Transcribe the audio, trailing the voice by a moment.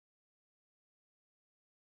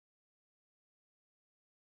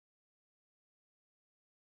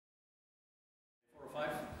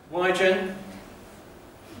Y-gen?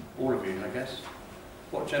 All of you, I guess.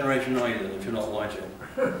 What generation are you then, if you're not Y-gen?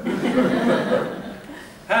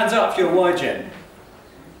 Hands up if you're Y-gen.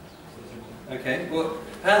 Okay, well,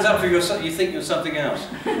 hands up if you think you're something else.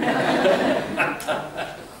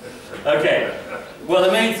 Okay, well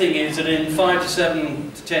the main thing is that in 5 to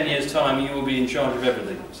 7 to 10 years' time you will be in charge of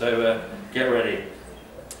everything, so get ready.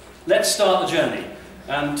 Let's start the journey,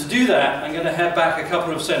 and to do that I'm going to head back a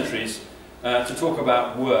couple of centuries to talk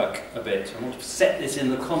about work a bit. I want to set this in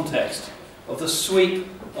the context of the sweep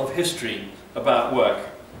of history about work.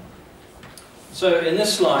 So in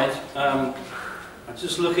this slide, I'm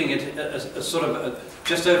just looking at a sort of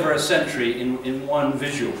just over a century in one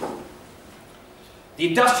visual. The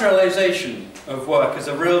industrialization of work is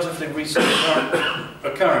a relatively recent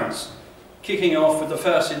occurrence, kicking off with the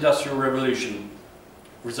first industrial revolution,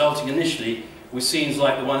 resulting initially with scenes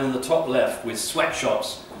like the one in the top left with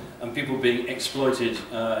sweatshops and people being exploited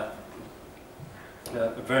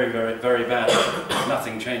very, very, very badly.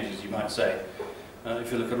 Nothing changes, you might say.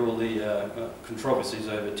 If you look at all the controversies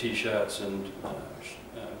over t-shirts and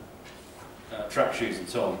track shoes and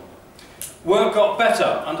so on. Work got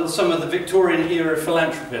better under some of the Victorian era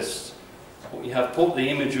philanthropists. You have the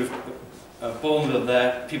image of Bournemouth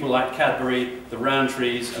there, people like Cadbury, the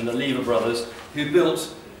Rowntrees and the Lever brothers, who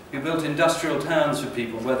built industrial towns for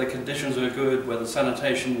people where the conditions were good, where the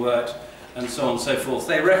sanitation worked, and so on and so forth.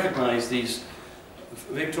 They recognised, these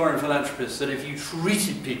Victorian philanthropists, that if you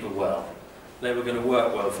treated people well, they were going to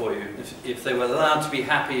work well for you. If they were allowed to be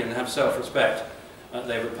happy and have self-respect,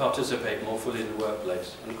 they would participate more fully in the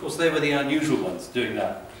workplace. And of course they were the unusual ones doing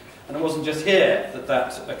that. And it wasn't just here that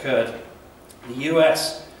that occurred. The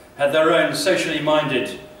US had their own socially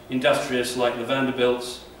minded industrialists like the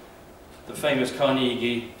Vanderbilts, the famous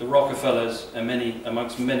Carnegie, the Rockefellers, and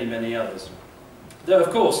amongst many, many others. Though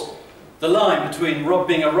of course the line between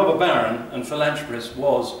being a robber baron and philanthropist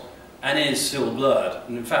was and is still blurred.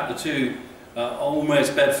 And in fact the two are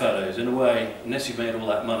almost bedfellows in a way. Unless you've made all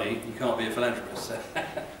that money, you can't be a philanthropist.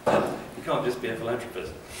 You can't just be a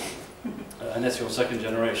philanthropist unless you're second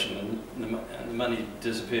generation, and the money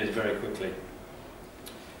disappears very quickly.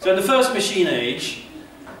 So in the first machine age,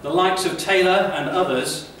 the likes of Taylor and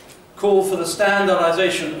others called for the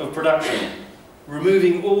standardization of production,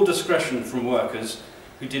 removing all discretion from workers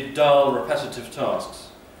who did dull, repetitive tasks.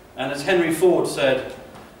 And as Henry Ford said,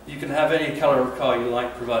 you can have any colour of car you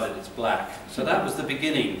like provided it's black. So that was the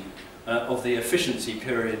beginning of the efficiency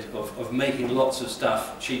period of making lots of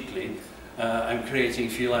stuff cheaply and creating,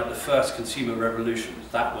 if you like, the first consumer revolution.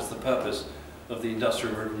 That was the purpose of the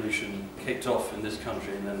Industrial Revolution, kicked off in this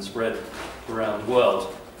country and then spread around the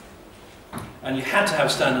world. And you had to have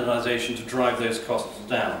standardisation to drive those costs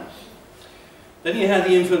down. Then you had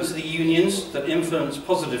the influence of the unions that influenced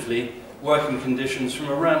positively working conditions from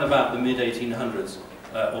around about the mid-1800s.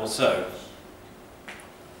 Or so.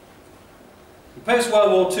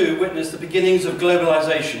 Post-World War II witnessed the beginnings of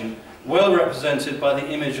globalization, well represented by the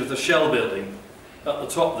image of the Shell building at the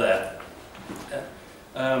top there.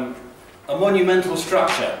 A monumental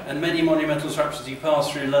structure, and many monumental structures you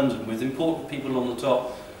pass through London with important people on the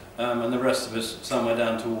top and the rest of us somewhere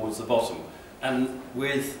down towards the bottom. And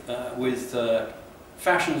with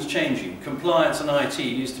fashions changing, compliance and IT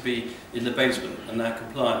used to be in the basement, and now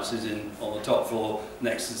compliance is on the top floor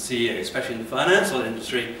next to the CEO, especially in the financial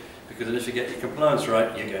industry, because if you get your compliance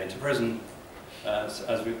right, you're going to prison,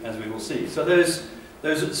 as we will see. So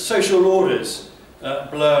those social orders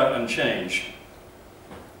blur and change.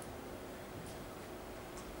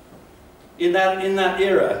 In that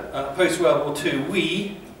era, post-World War II,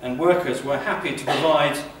 we and workers were happy to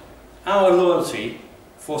provide our loyalty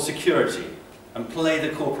for security and play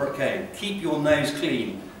the corporate game. Keep your nose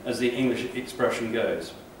clean, as the English expression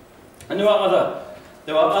goes. And there are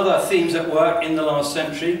other themes at work in the last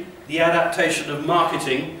century. The adaptation of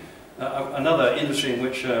marketing, another industry in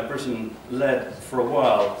which Britain led for a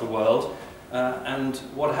while the world. And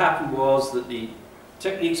what happened was that the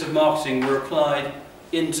techniques of marketing were applied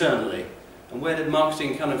internally. And where did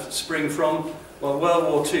marketing kind of spring from? Well, World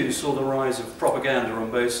War II saw the rise of propaganda on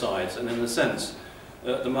both sides, and in a sense,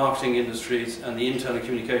 the marketing industries and the internal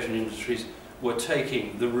communication industries were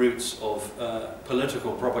taking the roots of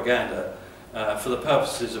political propaganda for the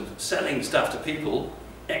purposes of selling stuff to people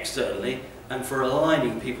externally and for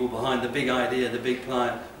aligning people behind the big idea, the big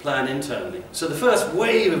plan internally. So the first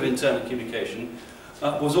wave of internal communication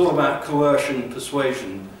was all about coercion,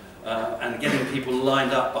 persuasion, and getting people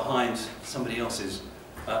lined up behind somebody else's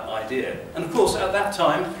idea. And of course, at that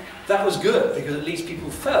time, that was good, because at least people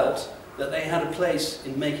felt that they had a place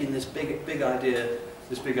in making this big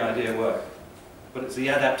idea work. But it's the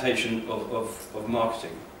adaptation of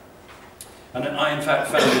marketing. And I, in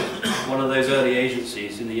fact, founded one of those early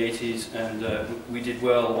agencies in the 80s, and we did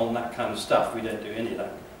well on that kind of stuff. We don't do any of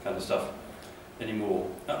that kind of stuff anymore.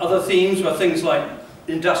 Other themes were things like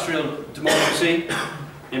industrial democracy,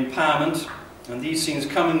 empowerment, and these things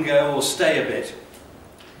come and go or stay a bit.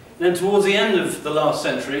 And then towards the end of the last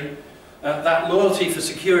century, that loyalty for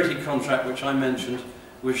security contract which I mentioned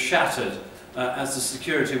was shattered as the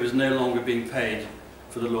security was no longer being paid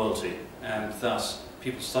for the loyalty, and thus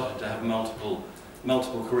people started to have multiple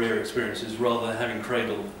career experiences rather than having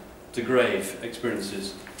cradle to grave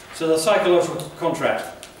experiences. So the psychological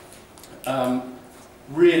contract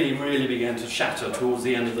really began to shatter towards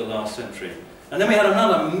the end of the last century. And then we had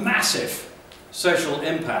another massive social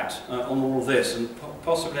impact on all of this, and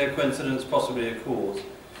possibly a coincidence, possibly a cause.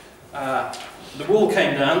 The wall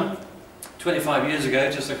came down 25 years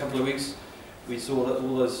ago, just a couple of weeks. We saw that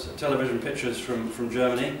all those television pictures from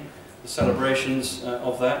Germany, the celebrations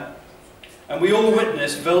of that. And we all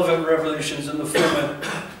witnessed velvet revolutions in the former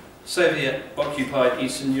Soviet-occupied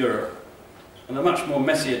Eastern Europe, and the much more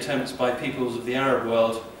messy attempts by peoples of the Arab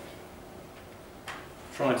world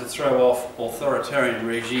trying to throw off authoritarian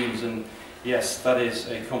regimes. And yes, that is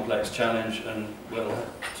a complex challenge, and we'll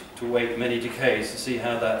have to wait many decades to see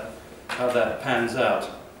how that pans out.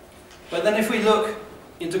 But then if we look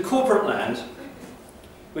into corporate land,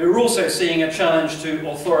 we're also seeing a challenge to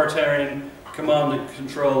authoritarian command and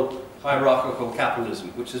control hierarchical capitalism,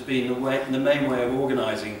 which has been the main way of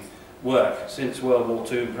organising work since World War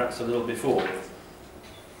II and perhaps a little before.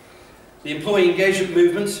 The employee engagement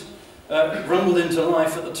movement rumbled into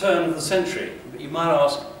life at the turn of the century. But you might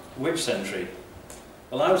ask, which century?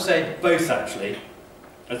 Well, I would say both, actually.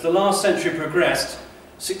 As the last century progressed,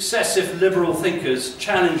 successive liberal thinkers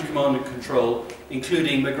challenged command and control,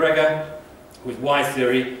 including McGregor with Y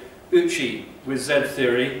theory, Uchi with Z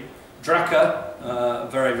theory, Drucker,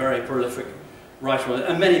 very prolific writer,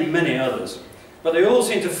 and many others. But they all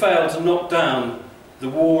seem to fail to knock down the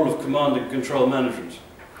wall of command and control management.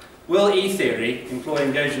 Will E theory, employee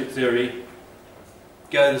engagement theory,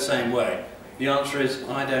 go the same way? The answer is,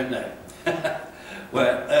 I don't know.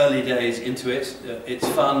 We're early days into it. It's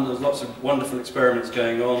fun, there's lots of wonderful experiments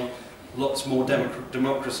going on, lots more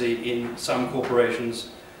democracy in some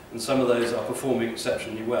corporations, and some of those are performing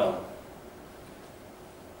exceptionally well.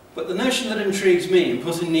 But the notion that intrigues me in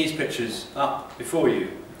putting these pictures up before you,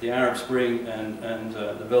 the Arab Spring and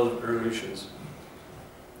the Velvet Revolutions,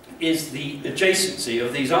 is the adjacency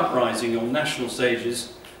of these uprisings on national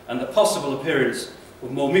stages and the possible appearance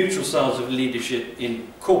of more mutual styles of leadership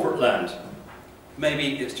in corporate land.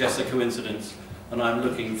 Maybe it's just a coincidence and I'm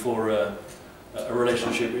looking for a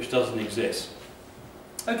relationship which doesn't exist.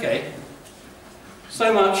 Okay,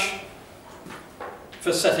 so much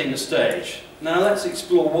for setting the stage. Now let's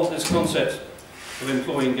explore what this concept of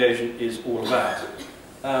employee engagement is all about.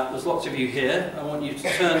 There's lots of you here. I want you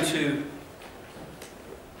to turn to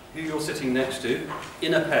who you're sitting next to,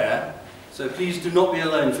 in a pair. So please do not be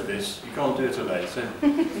alone for this. You can't do it alone.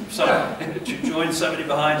 So join somebody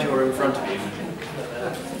behind you or in front of you.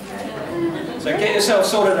 So get yourself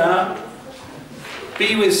sorted out.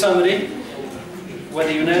 Be with somebody.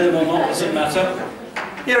 Whether you know them or not doesn't matter.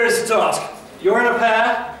 Here is the task. You're in a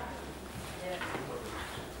pair.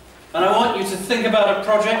 And I want you to think about a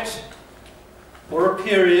project or a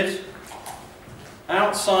period,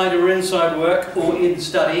 outside or inside work or in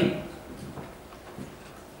study,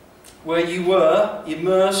 where you were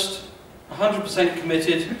immersed, 100%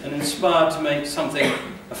 committed and inspired to make something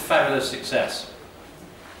a fabulous success.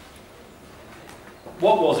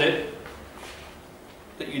 What was it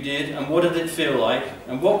that you did, and what did it feel like,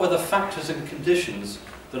 and what were the factors and conditions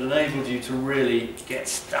that enabled you to really get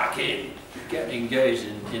stuck in, get engaged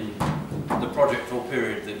in the project or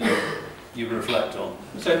period that you reflect on.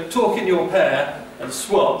 So talk in your pair and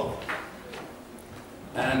swap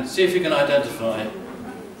and see if you can identify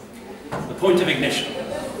the point of ignition.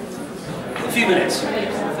 A few minutes.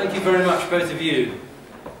 Thank you very much, both of you.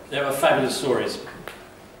 They were fabulous stories.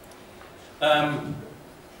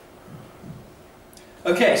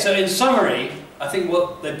 Okay, so in summary, I think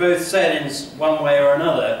what they both said in one way or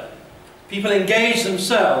another, people engage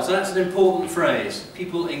themselves, and that's an important phrase.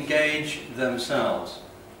 People engage themselves.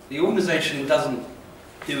 The organisation doesn't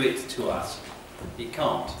do it to us. It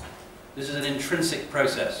can't. This is an intrinsic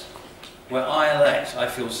process where I elect, I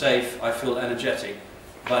feel safe, I feel energetic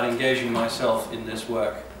about engaging myself in this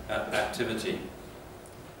work activity.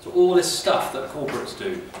 So all this stuff that corporates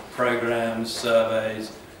do, programs,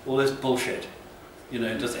 surveys, all this bullshit, you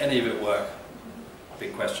know, does any of it work?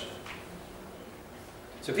 Big question.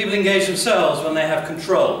 So people engage themselves when they have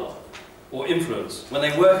control or influence, when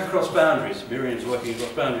they work across boundaries. Miriam's working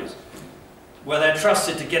across boundaries. where they're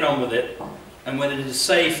trusted to get on with it, and when it is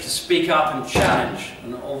safe to speak up and challenge.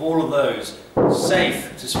 And of all of those,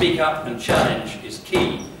 safe to speak up and challenge is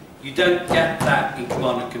key. You don't get that in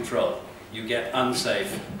command and control. You get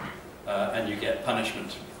unsafe and you get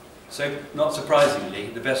punishment. So, not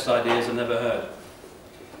surprisingly, the best ideas are never heard.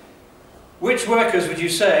 Which workers would you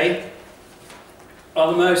say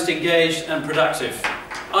are the most engaged and productive?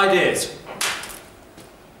 Ideas.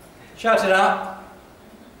 Shout it out.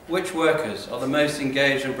 Which workers are the most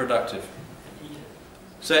engaged and productive?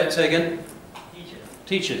 Say again?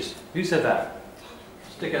 Teachers. Who said that?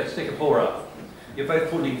 Stick a paw up. You're both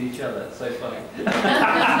pointing at each other. It's so funny.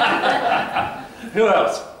 Who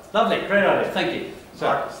else? Lovely. Great idea. Thank you. So,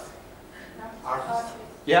 Artist.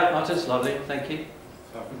 yeah, artist. Lovely. Thank you.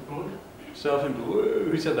 Self-employed. Self-employed.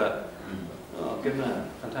 Who said that? Oh, good man.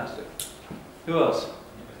 Fantastic. Who else?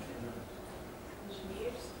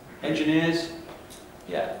 Engineers.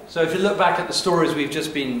 Yeah. So if you look back at the stories we've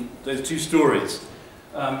just been, those two stories,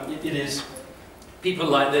 it is people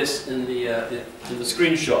like this in the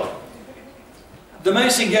screenshot. The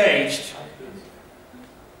most engaged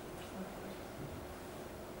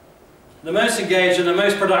and the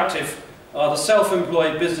most productive are the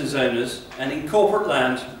self-employed business owners, and in corporate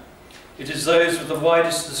land, it is those with the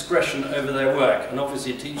widest discretion over their work. And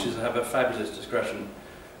obviously teachers have a fabulous discretion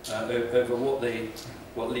over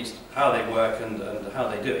at least how they work and how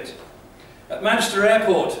they do it. At Manchester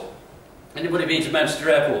Airport, anybody been to Manchester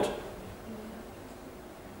Airport?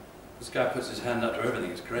 This guy puts his hand up to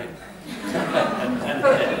everything, it's great.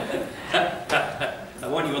 I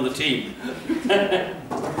want you on the team.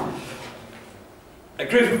 A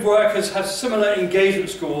group of workers have similar engagement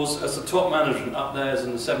scores as the top management up theirs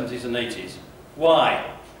in the 70s and 80s.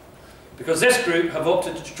 Why? Because this group have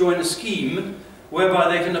opted to join a scheme whereby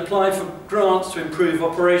they can apply for grants to improve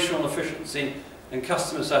operational efficiency and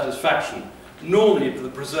customer satisfaction, normally for the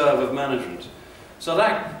preserve of management. So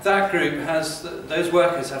that group has, those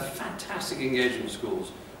workers have fantastic engagement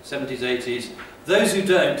scores, 70s, 80s. Those who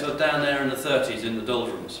don't are down there in the 30s in the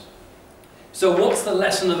doldrums. So what's the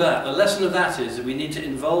lesson of that? The lesson of that is that we need to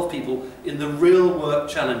involve people in the real work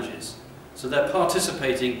challenges. So they're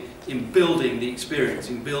participating in building the experience,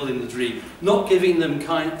 in building the dream, not giving them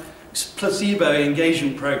kind of placebo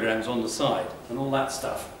engagement programs on the side and all that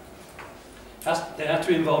stuff. They have to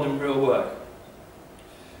be involved in real work.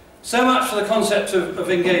 So much for the concept of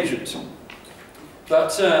engagement.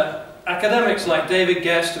 But academics like David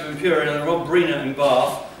Guest of Imperial and Rob Breener in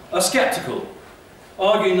Bath are sceptical,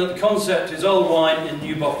 arguing that the concept is old wine in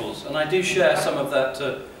new bottles. And I do share some of that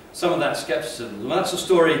scepticism. And that's a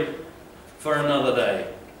story for another day.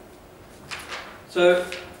 So,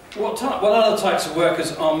 what other types of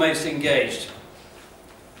workers are most engaged?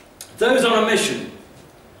 Those on a mission.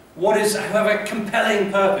 Have a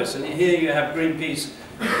compelling purpose. And here you have Greenpeace,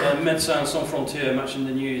 Médecins Sans Frontières, much in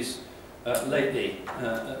the news lately,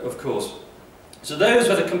 of course. So those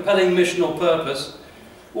with a compelling mission or purpose,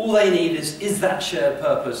 all they need is that shared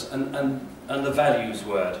purpose and the values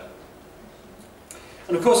word.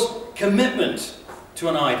 And of course, commitment to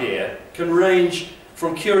an idea can range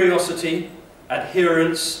from curiosity,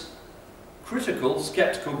 adherence, critical,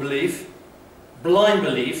 sceptical belief, blind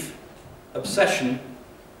belief, obsession,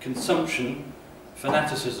 consumption,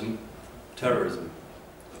 fanaticism, terrorism.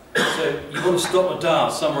 So you want to stop a dial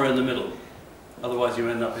somewhere in the middle, otherwise you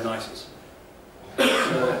end up in ISIS.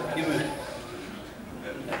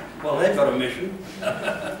 Well, they've got a mission,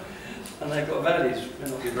 and they've got values. May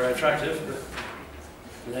not be very attractive,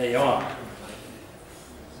 but there you are.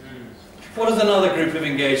 What is another group of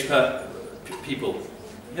engaged people?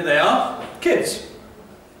 Here they are, kids.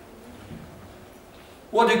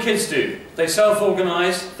 What do kids do? They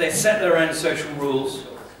self-organise, they set their own social rules.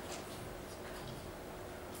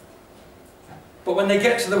 But when they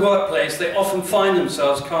get to the workplace, they often find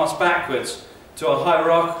themselves cast backwards to a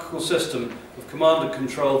hierarchical system of command and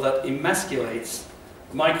control that emasculates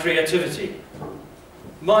my creativity.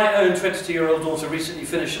 My own 22-year-old daughter recently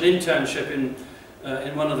finished an internship in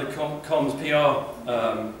one of the comms PR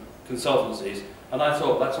consultancies, and I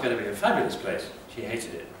thought that's going to be a fabulous place. She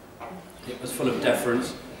hated it. It was full of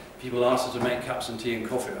deference. People asked her to make cups and tea and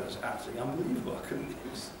coffee. It was absolutely unbelievable. It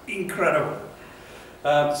was incredible.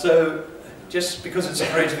 So just because it's a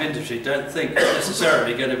creative industry, don't think it's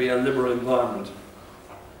necessarily going to be a liberal environment.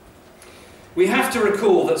 We have to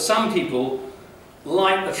recall that some people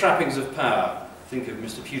like the trappings of power. Think of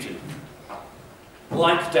Mr. Putin.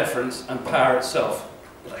 Like deference and power itself.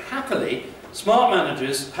 But happily, smart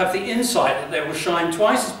managers have the insight that they will shine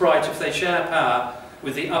twice as bright if they share power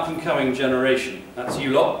with the up-and-coming generation. That's you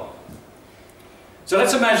lot. So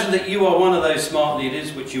let's imagine that you are one of those smart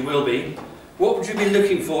leaders, which you will be, What would you be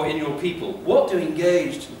looking for in your people? What do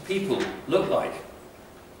engaged people look like?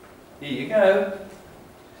 Here you go.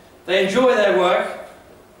 They enjoy their work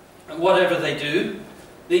and whatever they do.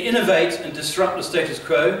 They innovate and disrupt the status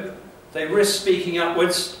quo. They risk speaking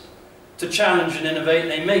upwards to challenge and innovate.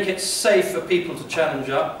 They make it safe for people to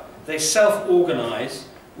challenge up. They self-organise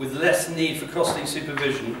with less need for costly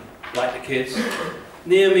supervision, like the kids.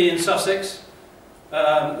 Near me in Sussex,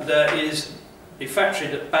 there is a factory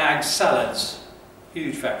that bags salads.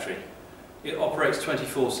 Huge factory. It operates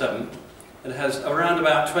 24/7. It has around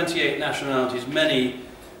about 28 nationalities, many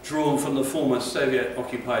drawn from the former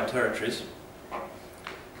Soviet-occupied territories.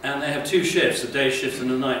 And they have two shifts, a day shift and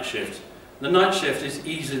a night shift. The night shift is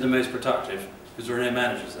easily the most productive because there are no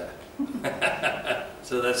managers there.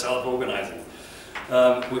 So they're self-organising,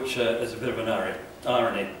 which is a bit of an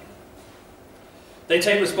irony. They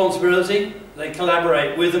take responsibility, they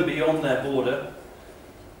collaborate with and beyond their border.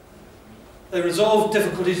 They resolve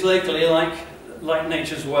difficulties locally like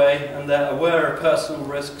nature's way, and they're aware of personal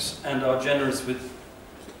risks and are generous with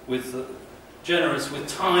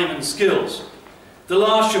time and skills. The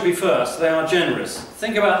last should be first. They are generous.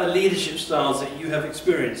 Think about the leadership styles that you have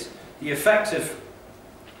experienced. The effective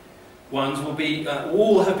ones will be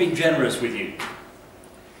all have been generous with you.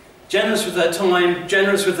 Generous with their time,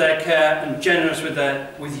 generous with their care, and generous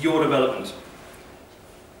with your development.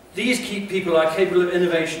 These people are capable of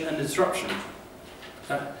innovation and disruption.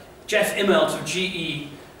 Jeff Immelt of GE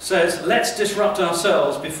says, let's disrupt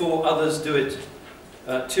ourselves before others do it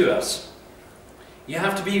to us. You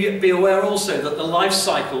have to be aware also that the life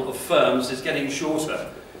cycle of firms is getting shorter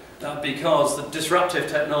because the disruptive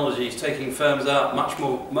technology is taking firms out much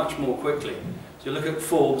more quickly. So you look at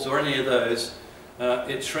Forbes or any of those,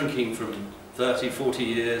 it's shrinking from 30, 40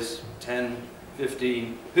 years, 10,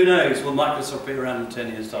 15, who knows, will Microsoft be around in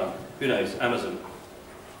 10 years' time? Who knows, Amazon.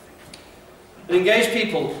 But engaged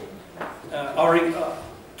people are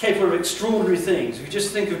capable of extraordinary things. If you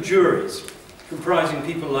just think of juries, comprising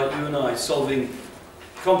people like you and I, solving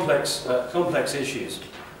complex issues,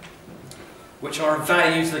 which are of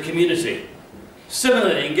value to the community.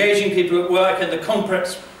 Similarly, engaging people at work in the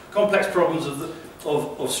complex problems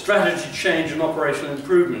of strategy change and operational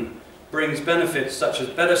improvement brings benefits such as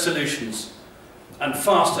better solutions and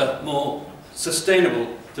faster, more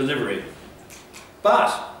sustainable delivery.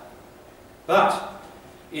 But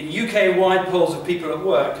in UK-wide polls of people at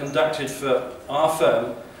work conducted for our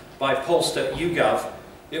firm by Polster YouGov,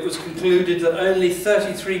 it was concluded that only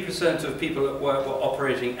 33% of people at work were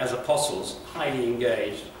operating as apostles, highly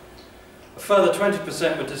engaged. A further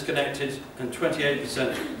 20% were disconnected and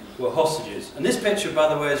 28% were hostages. And this picture,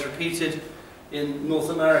 by the way, is repeated in North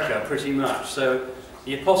America pretty much. So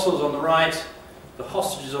the apostles on the right, the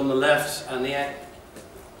hostages on the left, and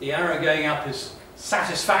the arrow going up is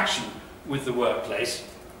satisfaction with the workplace.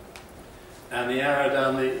 And the arrow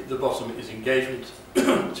down the bottom is engagement.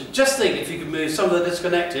 So just think if you could move some of the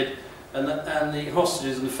disconnected and the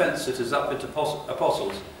hostages and the fence sitters up into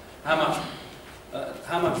apostles, how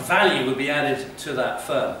much value would be added to that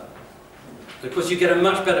firm. Of course, you get a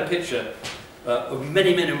much better picture of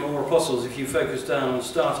many, many more apostles if you focus down on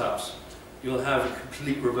startups. You'll have a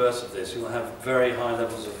complete reverse of this. You'll have very high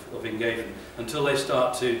levels of engagement until they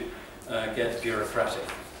start to get bureaucratic.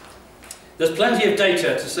 There's plenty of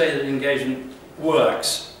data to say that engagement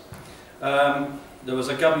works. There was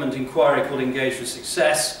a government inquiry called Engage for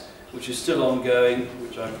Success, which is still ongoing,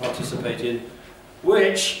 which I participate in,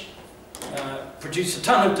 which produced a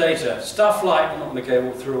ton of data. Stuff like, I'm not going to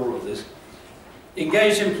go through all of this,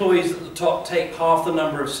 engaged employees at the top take half the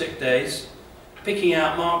number of sick days. Picking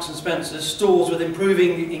out Marks and Spencer's, stores with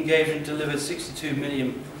improving engagement delivered £62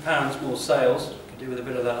 million more sales. Could do with a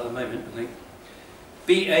bit of that at the moment, I think.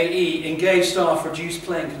 BAE, engaged staff reduced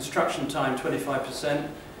plane construction time 25%.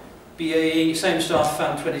 BAE, same staff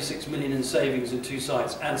found 26 million in savings in 2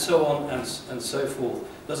 sites, and so on and so forth.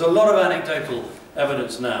 There's a lot of anecdotal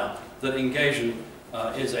evidence now that engagement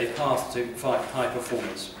is a path to high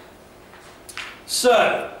performance.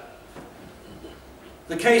 So,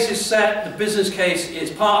 the case is set, the business case is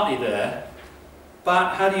partly there,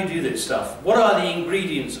 but how do you do this stuff? What are the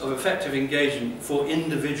ingredients of effective engagement for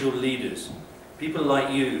individual leaders? People like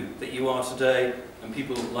you that you are today, and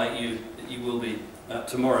people like you that you will be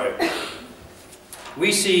tomorrow.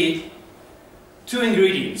 We see 2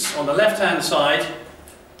 ingredients. On the left-hand side,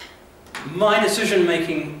 my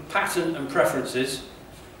decision-making pattern and preferences,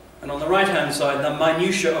 and on the right-hand side, the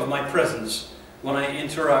minutiae of my presence when I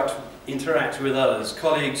interact with others,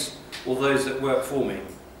 colleagues, or those that work for me.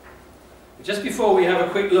 Just before we have a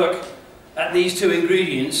quick look at these 2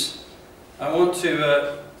 ingredients, I want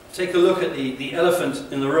to take a look at the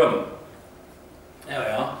elephant in the room. There we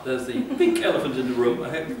are. There's the pink elephant in the room. I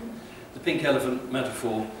hope the pink elephant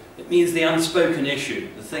metaphor. It means the unspoken issue,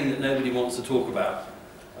 the thing that nobody wants to talk about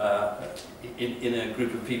in a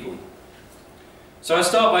group of people. So I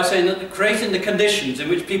start by saying that creating the conditions in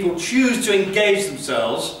which people choose to engage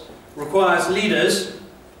themselves requires leaders,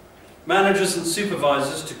 managers and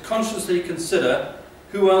supervisors to consciously consider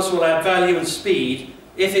who else will add value and speed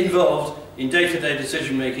if involved in day-to-day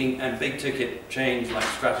decision-making and big-ticket change like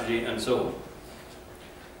strategy and so on.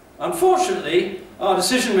 Unfortunately, our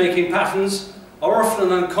decision-making patterns are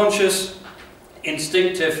often unconscious,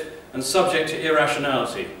 instinctive and subject to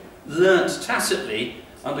irrationality, learnt tacitly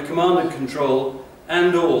under command and control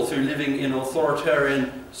and or through living in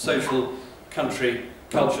authoritarian social country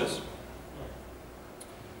cultures.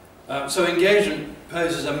 So engagement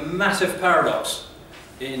poses a massive paradox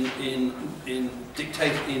in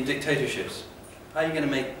dictatorships. How are you going to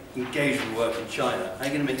make engagement work in China? How are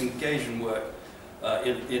you going to make engagement work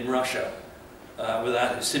in Russia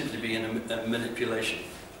without it simply being a manipulation?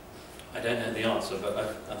 I don't know the answer, but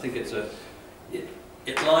I think it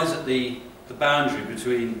lies at the boundary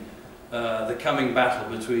between the coming battle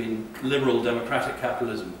between liberal democratic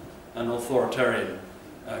capitalism and authoritarian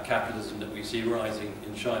capitalism that we see rising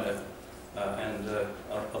in China and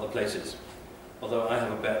other places. Although I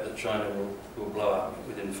have a bet that China will blow up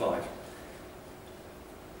within 5.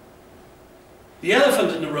 The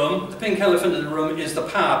elephant in the room, the pink elephant in the room, is the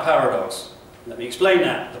power paradox. Let me explain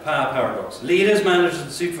that, the power paradox. Leaders, managers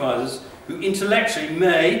and supervisors who intellectually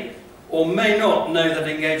may or may not know that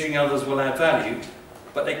engaging others will add value,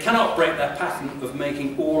 but they cannot break their pattern of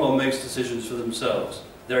making all or most decisions for themselves.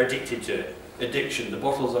 They're addicted to it. Addiction, the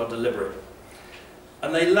bottles are deliberate.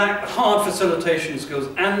 And they lack the hard facilitation skills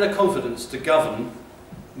and the confidence to govern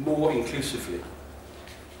more inclusively.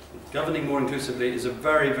 Governing more inclusively is a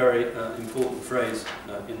very, very important phrase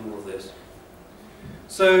in all of this.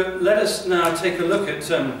 So let us now take a look at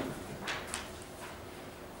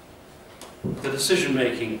the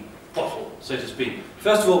decision-making bottle, so to speak.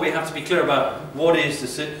 First of all, we have to be clear about what is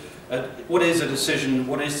a decision,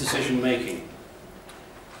 what is decision-making.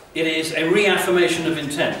 It is a reaffirmation of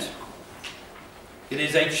intent. It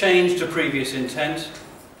is a change to previous intent.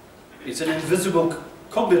 It's an invisible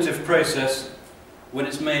cognitive process when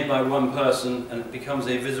it's made by one person, and it becomes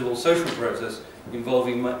a visible social process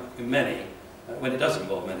involving many when it does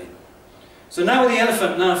involve many. So now with the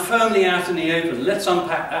elephant now firmly out in the open, let's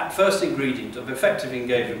unpack that first ingredient of effective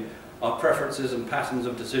engagement, our preferences and patterns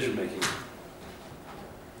of decision making.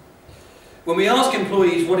 When we ask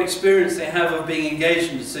employees what experience they have of being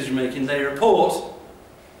engaged in decision making, they report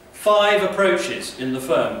 5 approaches in the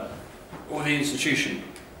firm or the institution.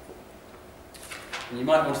 And you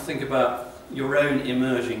might want to think about your own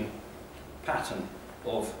emerging pattern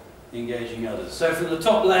of engaging others. So from the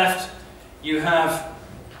top left, you have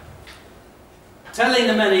telling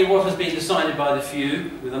the many what has been decided by the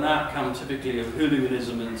few, with an outcome typically of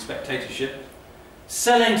hooliganism and spectatorship.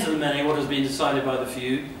 Selling to the many what has been decided by the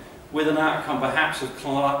few, with an outcome perhaps of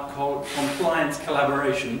compliance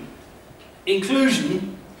collaboration.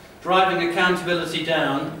 Inclusion, driving accountability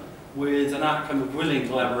down, with an outcome of willing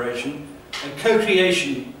collaboration. And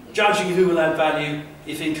co-creation, judging who will add value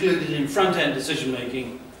if included in front-end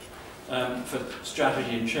decision-making for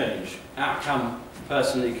strategy and change. Outcome,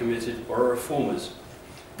 personally committed, or reformers.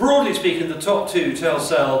 Broadly speaking, the top 2, tell,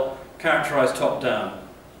 sell, characterise top-down,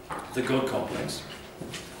 the God complex.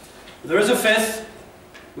 There is a 5th,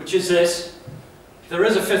 which is this. There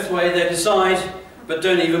is a 5th way. They decide, but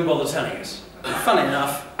don't even bother telling us. And funny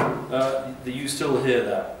enough, you still hear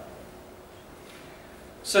that.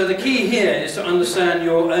 So the key here is to understand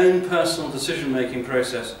your own personal decision-making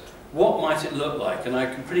process. What might it look like? And I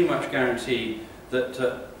can pretty much guarantee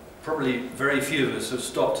that probably very few of us have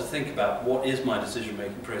stopped to think about what is my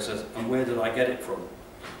decision-making process and where did I get it from.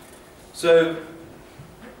 So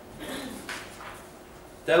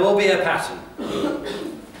there will be a pattern.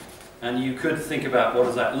 And you could think about what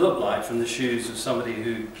does that look like from the shoes of somebody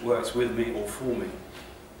who works with me or for me.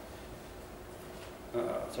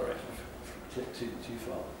 Sorry, I clicked too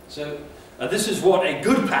far. So this is what a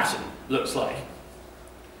good pattern looks like.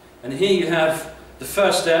 And here you have the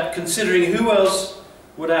first step, considering who else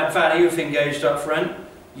would add value if engaged up front.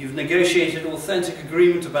 You've negotiated authentic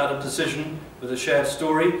agreement about a decision with a shared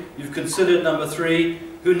story. You've considered number 3,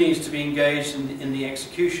 who needs to be engaged in the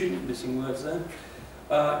execution, missing words there.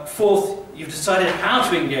 4th, you've decided how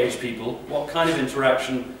to engage people, what kind of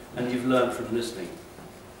interaction, and you've learned from listening.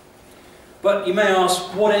 But you may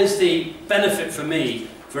ask, what is the benefit for me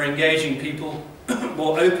for engaging people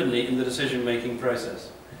more openly in the decision-making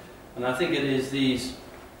process? And I think it is these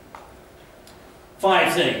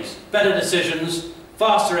 5 things. Better decisions,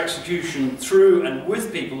 faster execution through and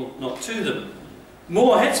with people, not to them.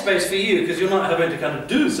 More headspace for you because you're not having to kind of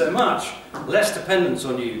do so much. Less dependence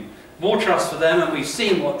on you. More trust for them, and we've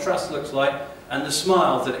seen what trust looks like and the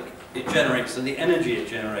smile that it generates and the energy it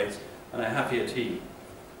generates, and a happier team.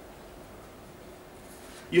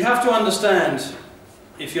 You have to understand,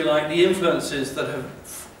 if you like, the influences that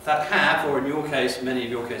have, or in your case, many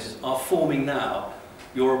of your cases, are forming now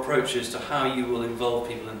your approaches to how you will involve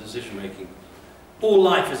people in decision making. All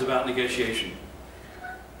life is about negotiation,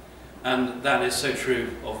 and that is so true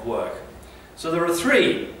of work. So there are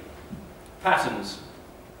 3 patterns,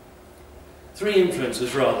 3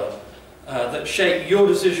 influences rather, that shape your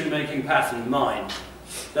decision making pattern, mine.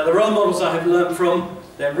 They're the role models I have learned from,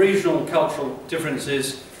 their regional and cultural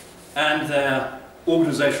differences, and their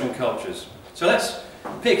organisational cultures. So let's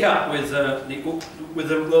pick up with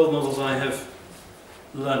the role models I have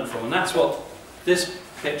learned from, and that's what this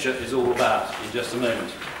picture is all about in just a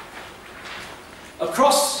moment.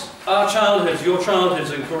 Across our childhoods, your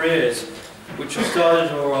childhoods and careers, which have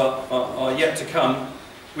started or are yet to come,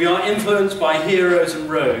 we are influenced by heroes and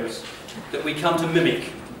rogues that we come to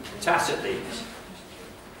mimic tacitly.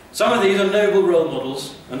 Some of these are noble role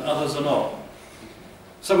models and others are not.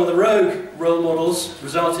 Some of the rogue role models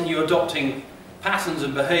result in you adopting patterns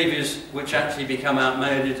and behaviours which actually become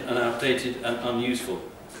outmoded and outdated and unuseful.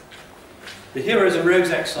 The heroes and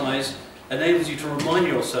rogues exercise enables you to remind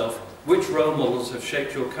yourself which role models have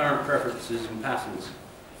shaped your current preferences and patterns.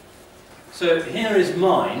 So here is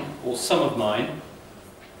mine, or some of mine,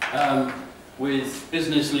 with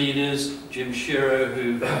business leaders, Jim Shiro,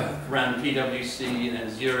 who ran PwC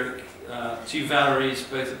and Zurich, 2 Valeries,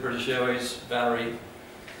 both at British Airways, Valerie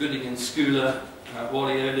Gooding and Schooler,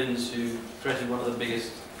 Wally Odins, who created one of the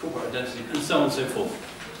biggest corporate identities, and so on and so forth.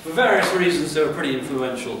 For various reasons, they were pretty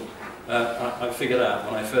influential, I figured out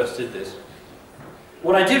when I first did this.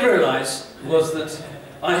 What I did realise was that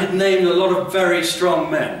I had named a lot of very strong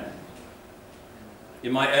men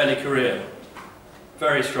in my early career.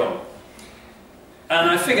 Very strong. And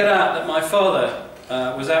I figured out that my father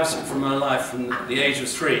was absent from my life from the age of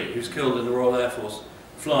 3. He was killed in the Royal Air Force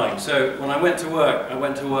flying. So when I went to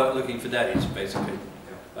work looking for daddies, basically,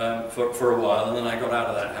 for a while, and then I got out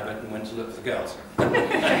of that habit and went to look for girls.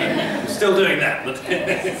 I'm still doing that, but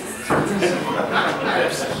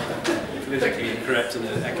politically incorrect in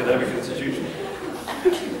an academic institution.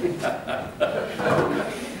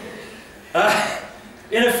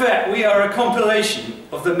 In effect, we are a compilation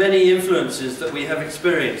of the many influences that we have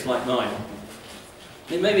experienced, like mine.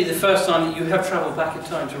 It may be the first time that you have travelled back in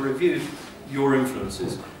time to review your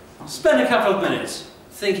influences. Spend a couple of minutes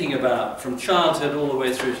thinking about, from childhood all the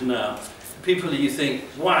way through to now, people that you think,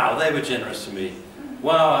 wow, they were generous to me.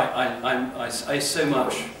 Wow, I so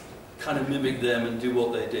much kind of mimic them and do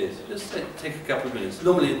what they did. Just take a couple of minutes.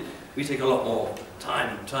 Normally, we take a lot more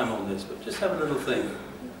time on this, but just have a little think.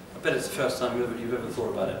 I bet it's the first time you've ever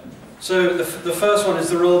thought about it. So the first one is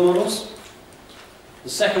the role models. The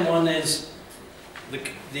second one is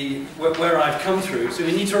where I've come through. So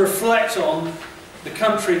we need to reflect on the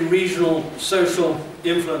country, regional, social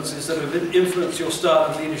influences that have influenced your style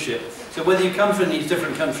of leadership. So whether you come from these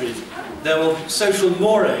different countries, there will be social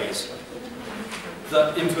mores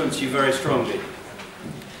that influence you very strongly.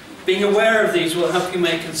 Being aware of these will help you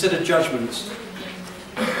make considered judgments.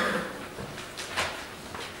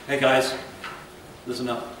 Hey guys, listen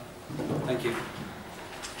up. Thank you.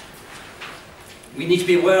 We need to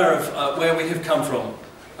be aware of where we have come from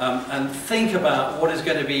and think about what is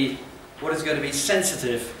going to be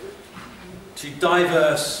sensitive to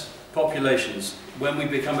diverse populations when we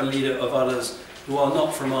become a leader of others who are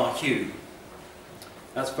not from our hue.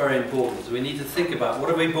 That's very important. So we need to think about what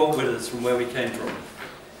have we brought with us from where we came from.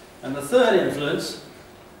 And the third influence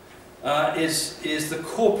is the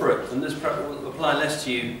corporate, and this will apply less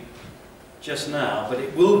to you just now, but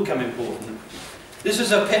it will become important. This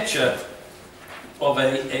is a picture of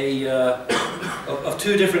of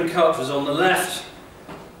 2 different cultures. On the left,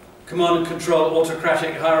 command and control,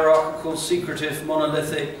 autocratic, hierarchical, secretive,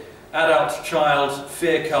 monolithic, adult-child,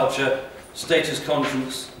 fear culture, status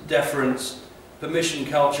conscience, deference, permission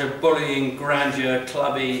culture, bullying, grandeur,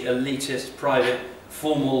 clubby, elitist, private,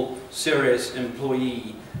 formal, serious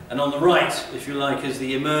employee. And on the right, if you like, is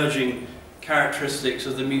the emerging characteristics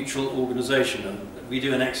of the mutual organisation. And we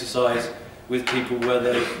do an exercise with people where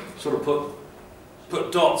they sort of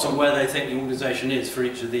put dots on where they think the organisation is for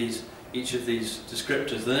each of these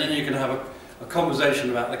descriptors. And then you can have a conversation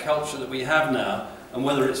about the culture that we have now and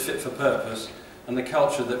whether it's fit for purpose, and the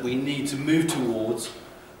culture that we need to move towards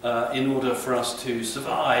in order for us to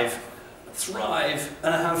survive, thrive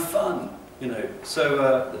and have fun. You know,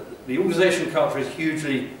 so the organisation culture is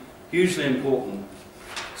hugely important.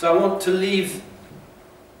 So I want to leave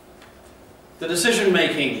the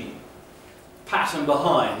decision-making pattern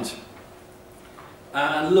behind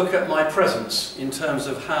and look at my presence in terms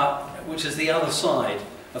of how, which is the other side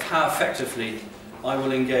of how effectively I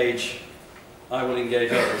will engage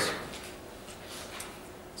others.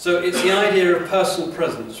 So it's the idea of personal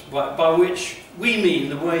presence, by which we mean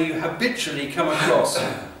the way you habitually come across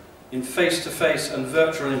in face-to-face and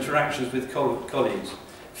virtual interactions with colleagues.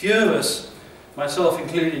 Few of us, myself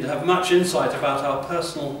included, have much insight about our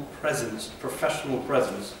personal presence, professional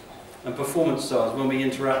presence, and performance styles when we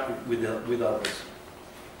interact with others.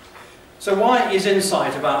 So why is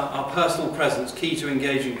insight about our personal presence key to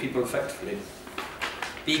engaging people effectively?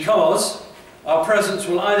 Because our presence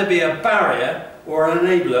will either be a barrier or an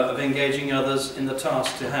enabler of engaging others in the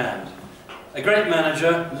task to hand. A great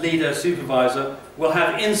manager, leader, supervisor will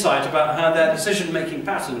have insight about how their decision-making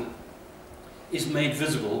pattern is made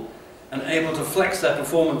visible and able to flex their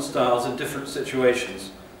performance styles in different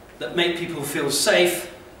situations that make people feel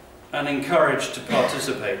safe and encouraged to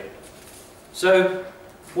participate. So,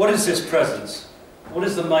 what is this presence? What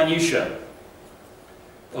is the minutiae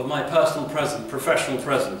of my personal presence, professional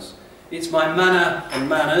presence? It's my manner and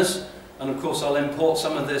manners, and of course I'll import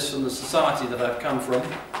some of this from the society that I've come from.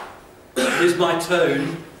 It is my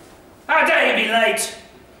tone. How dare you be late?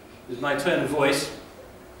 It is my tone of voice.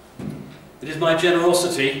 It is my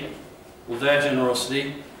generosity, or their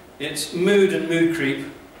generosity. It's mood and mood creep.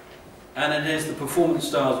 And it is the performance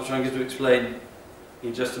styles, which I'm going to explain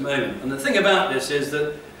in just a moment. And the thing about this is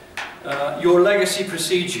that your legacy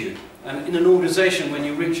precedes you. And in an organisation, when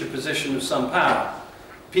you reach a position of some power,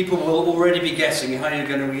 people will already be guessing how you're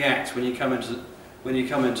going to react when you come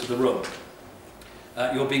into the room.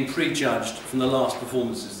 You're being prejudged from the last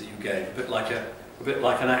performances that you gave, a bit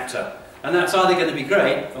like an actor. And that's either going to be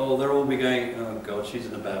great, or they'll all be going, oh God, she's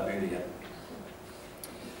in a bad mood again.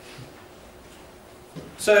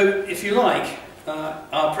 So, if you like,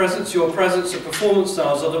 our presence, your presence, and performance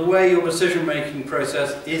styles are the way your decision-making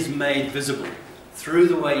process is made visible through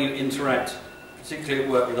the way you interact, particularly at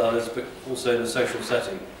work with others, but also in a social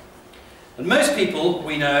setting. And most people,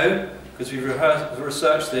 we know, because we've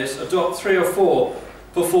researched this, adopt 3 or 4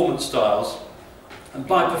 performance styles. And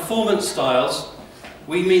by performance styles,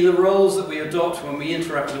 we mean the roles that we adopt when we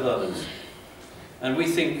interact with others. And we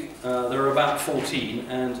think there are about 14,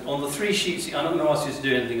 and on the 3 sheets, I'm not going to ask you to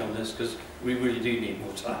do anything on this because we really do need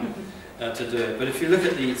more time to do it. But if you look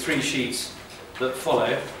at the 3 sheets that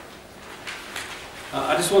follow,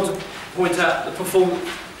 I just want to point out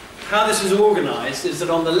how this is organised is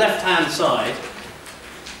that on the left-hand side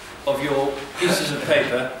of your pieces of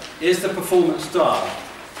paper is the performance style.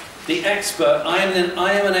 The expert, I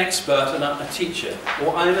am an expert and I'm a teacher,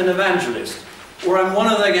 or I'm an evangelist, or I'm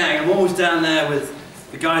one of the gang, I'm always down there with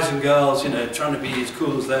the guys and girls, you know, trying to be as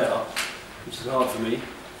cool as they are, which is hard for me,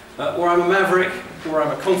 or I'm a maverick, or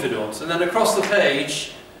I'm a confidant. And then across the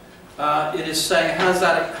page, it is saying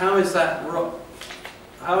how is that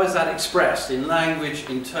expressed in language,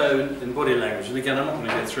 in tone, in body language. And again, I'm not going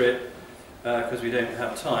to go through it because we don't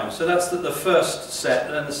have time. So that's the first set.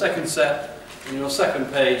 And then the second set, on your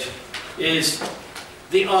second page, is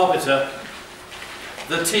the arbiter,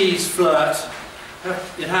 the tease, flirt.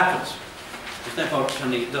 It happens. There's no point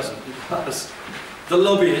pretending it doesn't. It does. The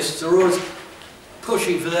lobbyists are always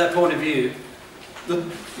pushing for their point of view. The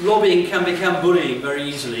lobbying can become bullying very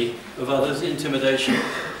easily of others, intimidation.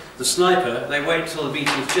 The sniper, they wait till the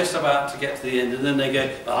meeting's just about to get to the end, and then they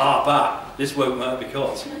go, but this won't work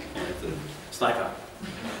because the sniper.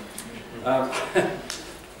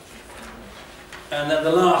 And then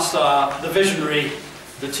the last are the visionary,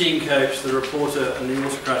 the team coach, the reporter, and the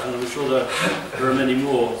autocrat, and I'm sure there are many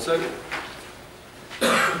more. So,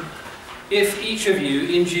 if each of you,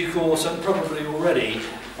 in due course, and probably already,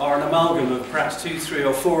 are an amalgam of perhaps 2, 3,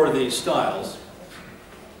 or 4 of these styles,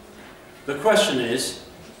 the question is,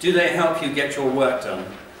 do they help you get your work done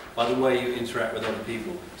by the way you interact with other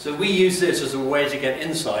people? So we use this as a way to get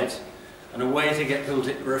insight and a way to get people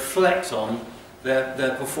to reflect on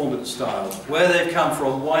their performance styles, where they've come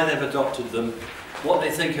from, why they've adopted them, what they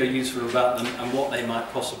think are useful about them, and what they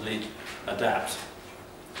might possibly adapt.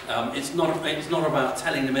 It's not about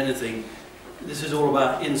telling them anything. This is all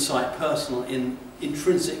about insight, personal,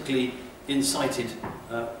 intrinsically incited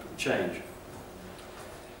change.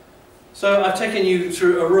 So I've taken you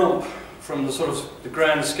through a romp from the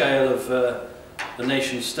grand scale of the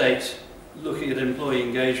nation state, looking at employee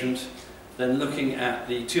engagement, then looking at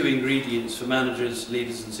the 2 ingredients for managers,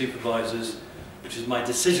 leaders and supervisors, which is my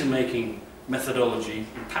decision-making methodology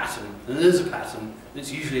and pattern, and there's a pattern,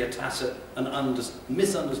 it's usually a tacit and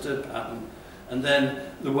misunderstood pattern, and then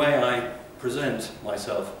the way I present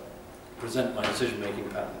myself, present my decision-making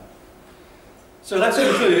pattern. So let's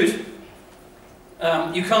conclude.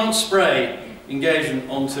 You can't spray engagement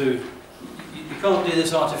onto, you can't do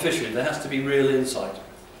this artificially, there has to be real insight.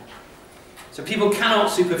 So people cannot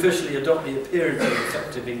superficially adopt the appearance of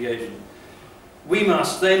effective engagement.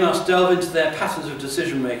 They must delve into their patterns of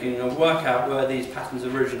decision-making and work out where these patterns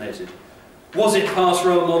originated. Was it past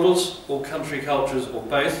role models, or country cultures, or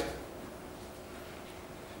both?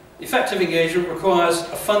 Effective engagement requires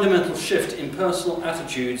a fundamental shift in personal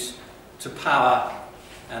attitudes to power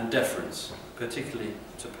and deference, particularly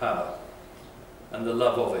to power and the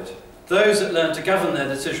love of it. Those that learn to govern their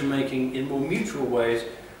decision-making in more mutual ways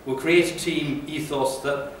will create a team ethos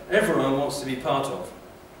that everyone wants to be part of.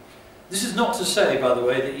 This is not to say, by the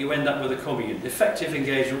way, that you end up with a commune. Effective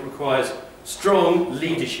engagement requires strong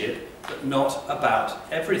leadership, but not about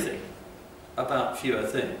everything, about fewer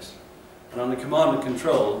things. And under command and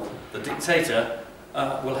control, the dictator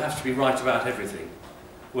will have to be right about everything.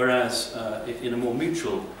 Whereas in a more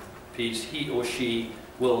mutual piece, he or she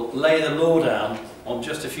will lay the law down on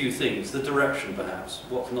just a few things, the direction perhaps,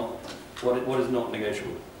 what is not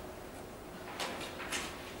negotiable.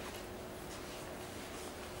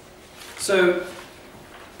 So,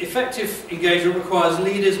 effective engagement requires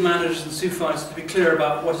leaders, managers and supervisors to be clear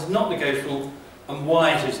about what is not negotiable and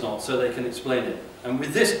why it is not, so they can explain it. And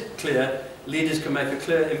with this clear, leaders can make a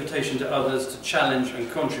clear invitation to others to challenge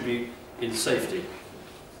and contribute in safety.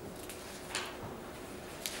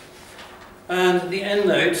 And the end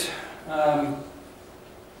note,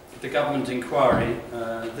 the government inquiry,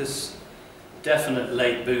 this definite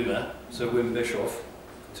late boomer, Sir Wim Bischoff,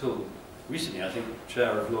 until recently I think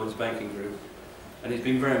chair of Lloyd's Banking Group, and he's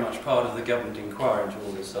been very much part of the government inquiry into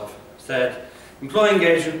all this stuff, said, employee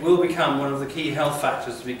engagement will become one of the key health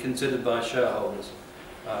factors to be considered by shareholders,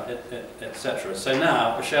 etc. So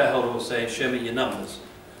now a shareholder will say, show me your numbers.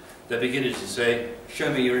 They're beginning to say,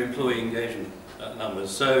 show me your employee engagement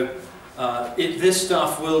numbers. So this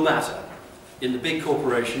stuff will matter in the big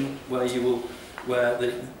corporation where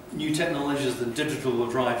the new technologies and digital will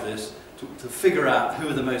drive this to figure out who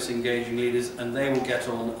are the most engaging leaders, and they will get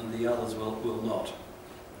on and the others will not.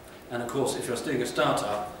 And of course, if you're doing a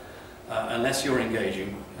startup, unless you're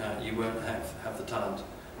engaging, you won't have the talent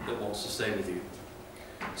that wants to stay with you.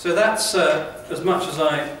 So that's as much as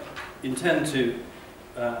I intend to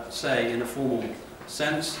say in a formal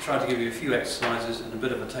sense. Try to give you a few exercises and a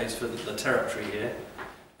bit of a taste for the territory here.